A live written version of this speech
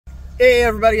Hey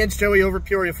everybody, it's Joey over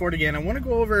Peoria Ford again. I want to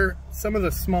go over some of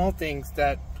the small things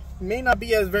that may not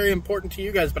be as very important to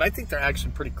you guys, but I think they're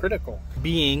actually pretty critical.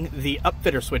 Being the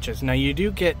upfitter switches. Now you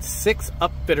do get 6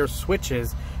 upfitter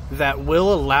switches that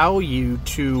will allow you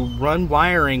to run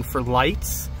wiring for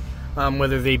lights,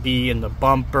 whether they be in the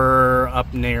bumper,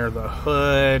 up near the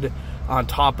hood, on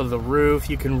top of the roof.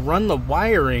 You can run the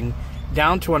wiring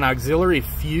down to an auxiliary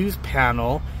fuse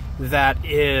panel that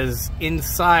is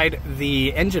inside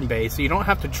the engine bay, so you don't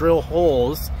have to drill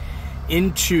holes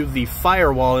into the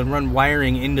firewall and run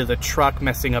wiring into the truck,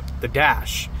 messing up the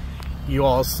dash. You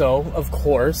also, of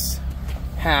course,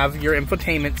 have your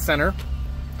infotainment center.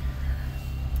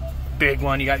 Big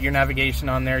one. You got your navigation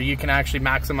on there. You can actually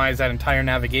maximize that entire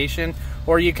navigation,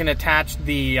 or you can attach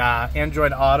the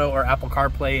Android Auto or Apple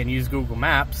CarPlay and use Google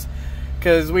Maps,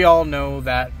 because we all know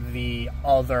that the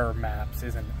other maps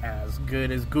isn't as good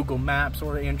as Google Maps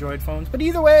or Android phones. But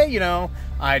either way, you know,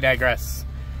 I digress.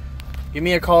 Give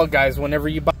me a call, guys, whenever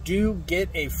you do get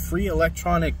a free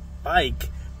electronic bike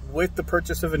with the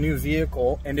purchase of a new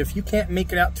vehicle. And if you can't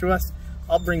make it out to us,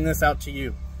 I'll bring this out to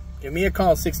you. Give me a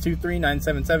call,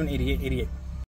 623-977-8888.